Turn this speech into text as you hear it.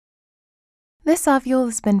This ovule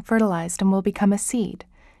has been fertilized and will become a seed.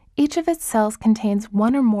 Each of its cells contains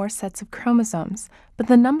one or more sets of chromosomes, but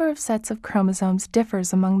the number of sets of chromosomes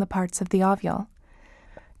differs among the parts of the ovule.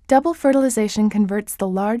 Double fertilization converts the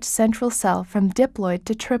large central cell from diploid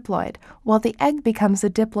to triploid, while the egg becomes a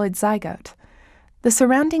diploid zygote. The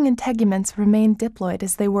surrounding integuments remain diploid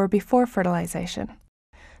as they were before fertilization.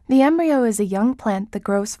 The embryo is a young plant that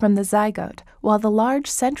grows from the zygote, while the large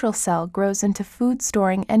central cell grows into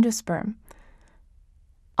food-storing endosperm.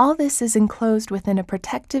 All this is enclosed within a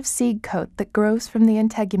protective seed coat that grows from the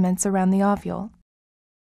integuments around the ovule.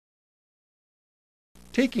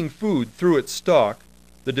 Taking food through its stalk,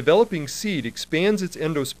 the developing seed expands its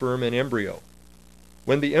endosperm and embryo.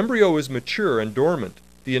 When the embryo is mature and dormant,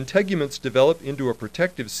 the integuments develop into a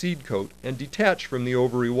protective seed coat and detach from the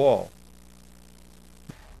ovary wall.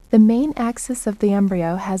 The main axis of the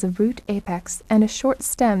embryo has a root apex and a short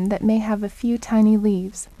stem that may have a few tiny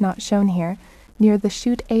leaves, not shown here, near the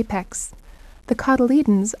shoot apex. The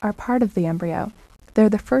cotyledons are part of the embryo. They're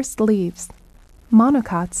the first leaves.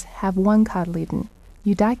 Monocots have one cotyledon.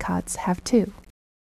 Eudicots have two.